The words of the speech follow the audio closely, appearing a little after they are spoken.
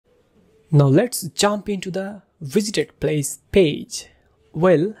Now let's jump into the visited place page.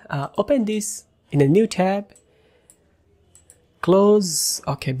 Well, open this in a new tab, close.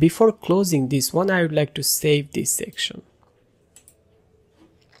 Okay, before closing this one, I would like to save this section.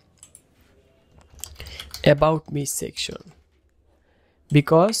 About me section,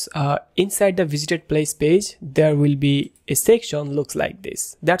 because inside the visited place page there will be a section looks like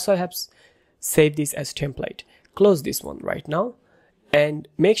this. That's why I have saved this as template. Close this one right now and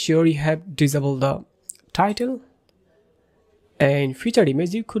make sure you have disabled the title and featured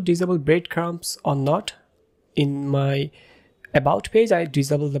image. You could disable breadcrumbs or not. In my about page I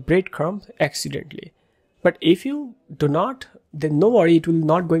disabled the breadcrumb accidentally, but if you do not, then no worry, it will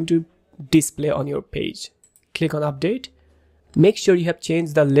not going to display on your page. Click on update. Make sure you have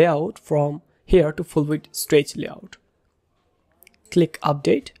changed the layout from here to full width stretch layout. Click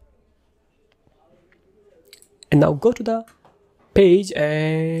update and now go to the page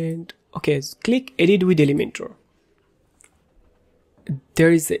and click edit with Elementor.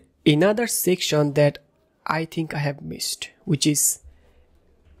 There is another section that I think I have missed, which is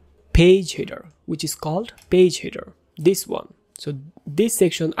page header, which is called page header, this one. So this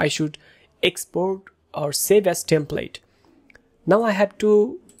section I should export or save as template. Now I have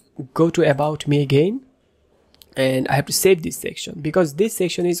to go to about me again and I have to save this section because this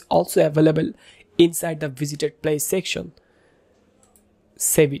section is also available inside the visited place section.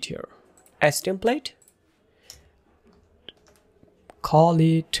 Save it here as template, call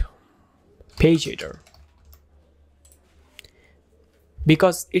it page header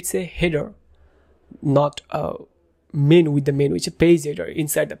because it's a header, not a menu with the menu. It's a page header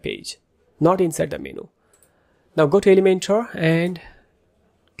inside the page, not inside the menu. Now go to Elementor and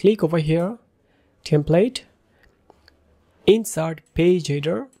click over here, template, insert page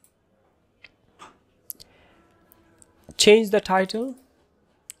header, change the title.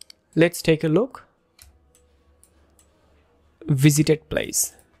 Let's take a look. Visited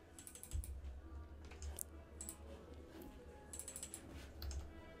place.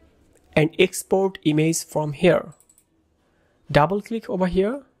 And export image from here. Double click over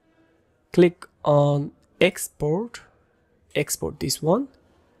here, click on export this one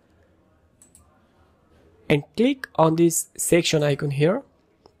and click on this section icon here,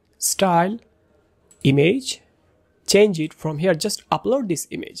 style, image, change it from here, just upload this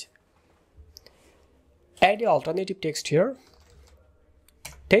image. Add an alternative text here,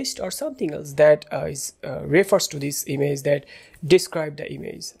 text or something else that refers to this image, that describe the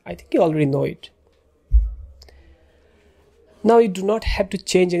image. I think you already know it. Now you do not have to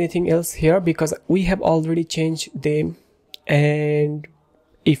change anything else here because we have already changed them. And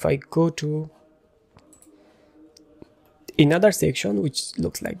if I go to another section which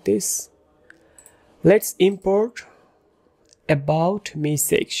looks like this, let's import about me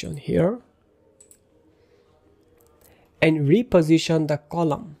section here and reposition the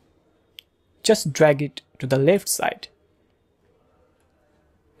column. Just drag it to the left side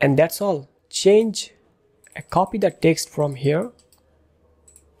and that's all. Copy the text from here,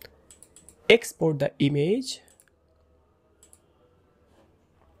 export the image,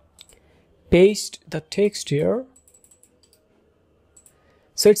 paste the text here.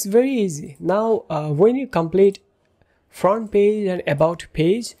 So it's very easy. Now when you complete front page and about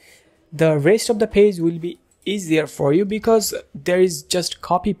page, the rest of the page will be easier for you because there is just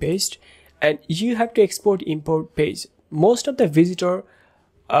copy paste and you have to export import page. Most of the visitor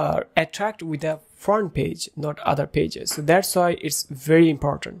are attract with the front page, not other pages, so that's why it's very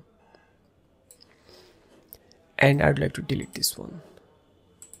important. And I'd like to delete this one.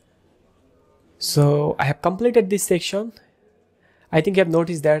 So I have completed this section. I think you have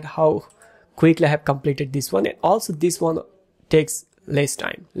noticed that how quickly I have completed this one, and also this one takes less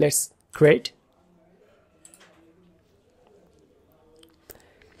time. Let's create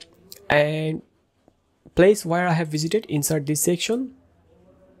and place where I have visited, insert this section.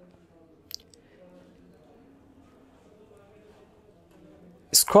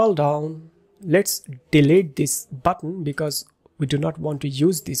 Scroll down, let's delete this button because we do not want to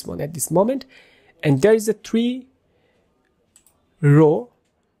use this one at this moment. And there is a 3 row,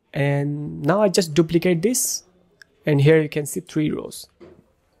 and now I just duplicate this and here you can see 3 rows.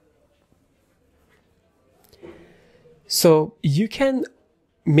 So you can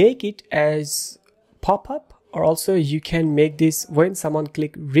make it as pop-up, or also you can make this when someone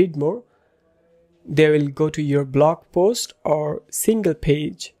click read more, they will go to your blog post or single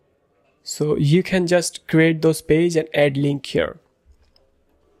page. So you can just create those page and add link here.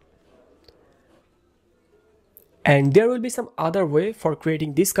 And there will be some other way for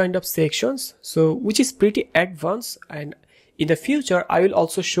creating this kind of sections, so which is pretty advanced, and in the future, I will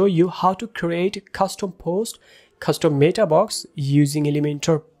also show you how to create custom post, custom meta box using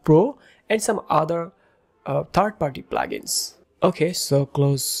Elementor Pro and some other third-party plugins. Okay, so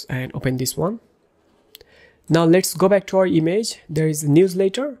close and open this one. Now let's go back to our image. There is a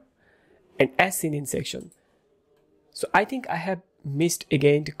newsletter and as seen in section. So I think I have missed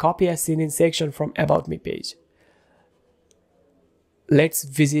again to copy as seen in section from about me page. Let's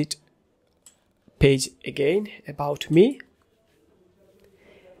visit page again, about me,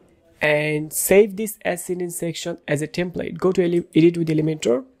 and save this as seen in section as a template. Go to edit with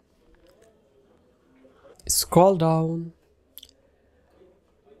Elementor, scroll down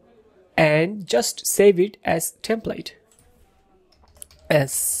and just save it as template,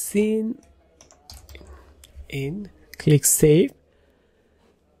 as seen in. Click save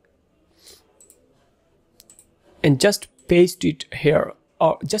and just paste it here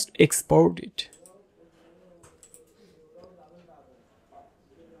or just export it.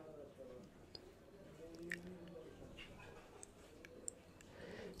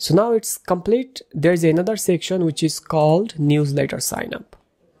 So now it's complete. There's another section which is called newsletter sign up.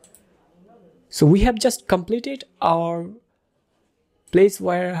 So we have just completed our place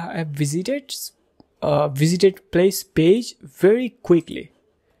where I have visited place page very quickly.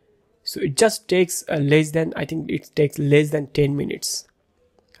 So it just takes I think it takes less than 10 minutes.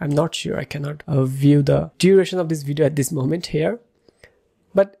 I'm not sure, I cannot view the duration of this video at this moment here,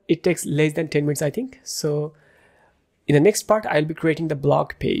 but it takes less than 10 minutes I think. So in the next part I'll be creating the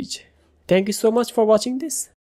blog page. Thank you so much for watching this.